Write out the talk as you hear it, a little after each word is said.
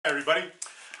Hi everybody.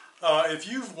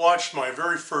 If you've watched my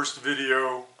very first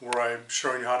video where I'm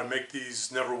showing you how to make these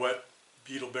Neverwet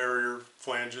beetle barrier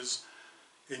flanges,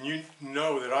 and you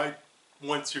know that I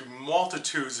went through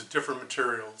multitudes of different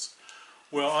materials.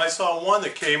 Well, I saw one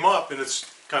that came up and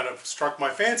it's kind of struck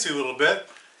my fancy a little bit,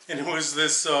 and it was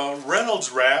this Reynolds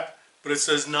wrap, but it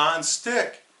says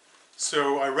non-stick.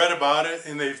 So I read about it,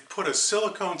 and they've put a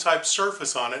silicone type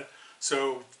surface on it,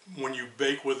 so when you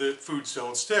bake with it, foods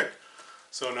don't stick.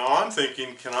 So now I'm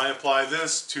thinking, can I apply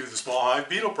this to the small hive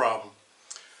beetle problem?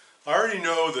 I already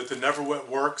know that the Neverwet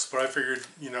works, but I figured,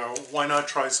 why not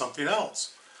try something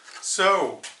else?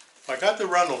 So I got the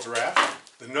Reynolds wrap,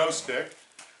 the no stick.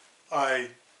 I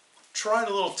tried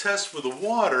a little test with the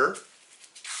water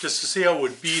just to see how it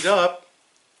would beat up,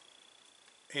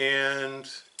 and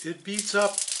it beats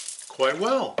up quite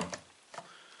well.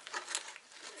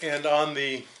 And on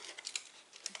the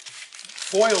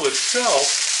foil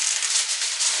itself,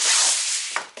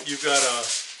 you've got a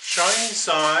shiny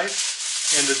side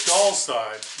and a dull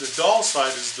side. The dull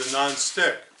side is the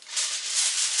non-stick.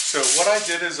 So what I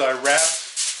did is I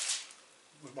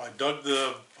dug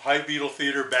the Hive Beetle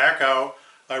feeder back out.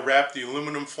 I wrapped the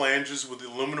aluminum flanges with the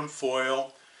aluminum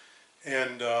foil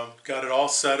and got it all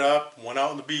set up. Went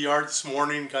out in the bee yard this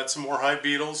morning, got some more Hive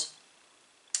Beetles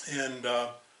and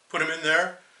put them in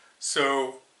there.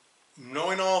 So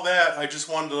knowing all that, I just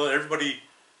wanted to let everybody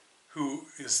who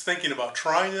is thinking about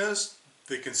trying this,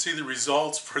 they can see the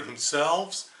results for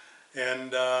themselves.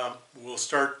 And we'll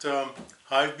start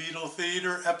Hive Beetle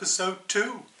Theater Episode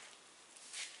 2.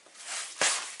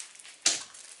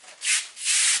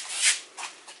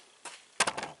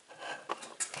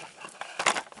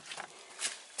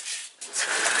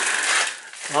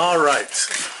 Alright,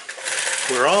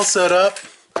 we're all set up.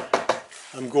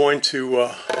 I'm going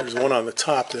to, there's one on the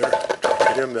top there,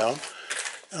 get him down.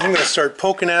 I'm going to start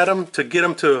poking at them to get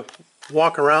them to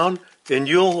walk around, and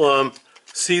you'll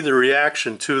see the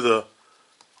reaction to the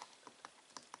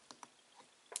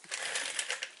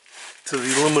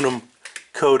aluminum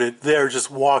coated. They're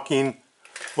just walking.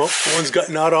 Well, one's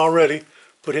gotten out already.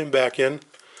 Put him back in.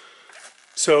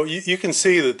 So you can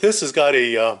see that this has got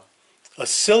a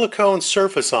silicone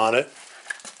surface on it,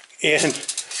 and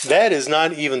that is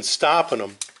not even stopping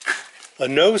them. A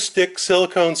no-stick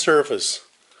silicone surface.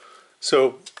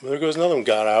 So there goes another one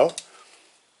got out.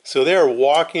 So they are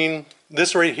walking.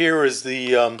 This right here is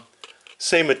the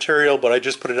same material, but I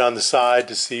just put it on the side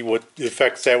to see what the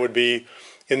effects that would be.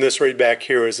 And this right back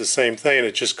here is the same thing.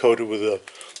 It's just coated with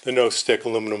the no-stick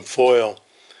aluminum foil.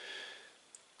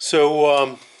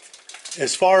 So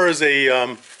as far as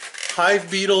a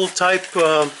hive beetle type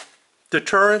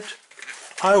deterrent,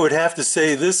 I would have to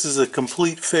say this is a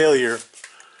complete failure.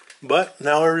 But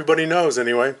now everybody knows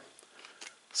anyway.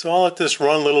 So I'll let this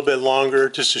run a little bit longer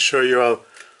just to show you how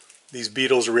these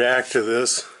beetles react to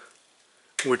this,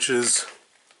 which is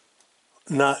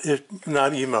not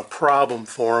even a problem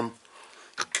for them.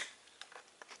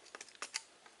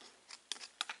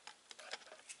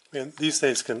 And these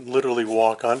things can literally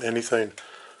walk on anything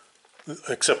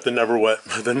except the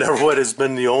Neverwet. The Neverwet has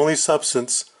been the only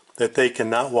substance that they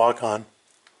cannot walk on.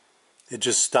 It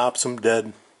just stops them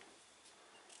dead.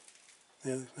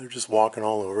 Yeah, they're just walking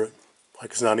all over it. Like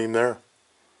it's not even there.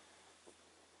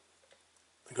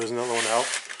 There goes another one out.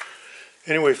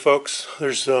 Anyway, folks,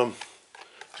 they're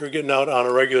getting out on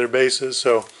a regular basis.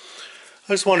 So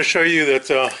I just want to show you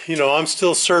that I'm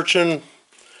still searching.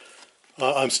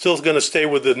 I'm still going to stay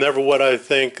with the Neverwet. I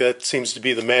think that seems to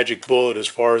be the magic bullet as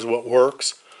far as what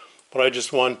works. But I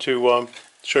just want to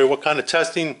show you what kind of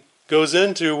testing goes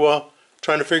into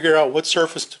trying to figure out what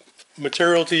surface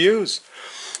material to use.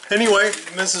 Anyway,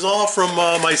 this is all from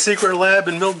my secret lab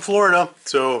in Milton, Florida.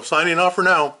 So signing off for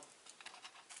now.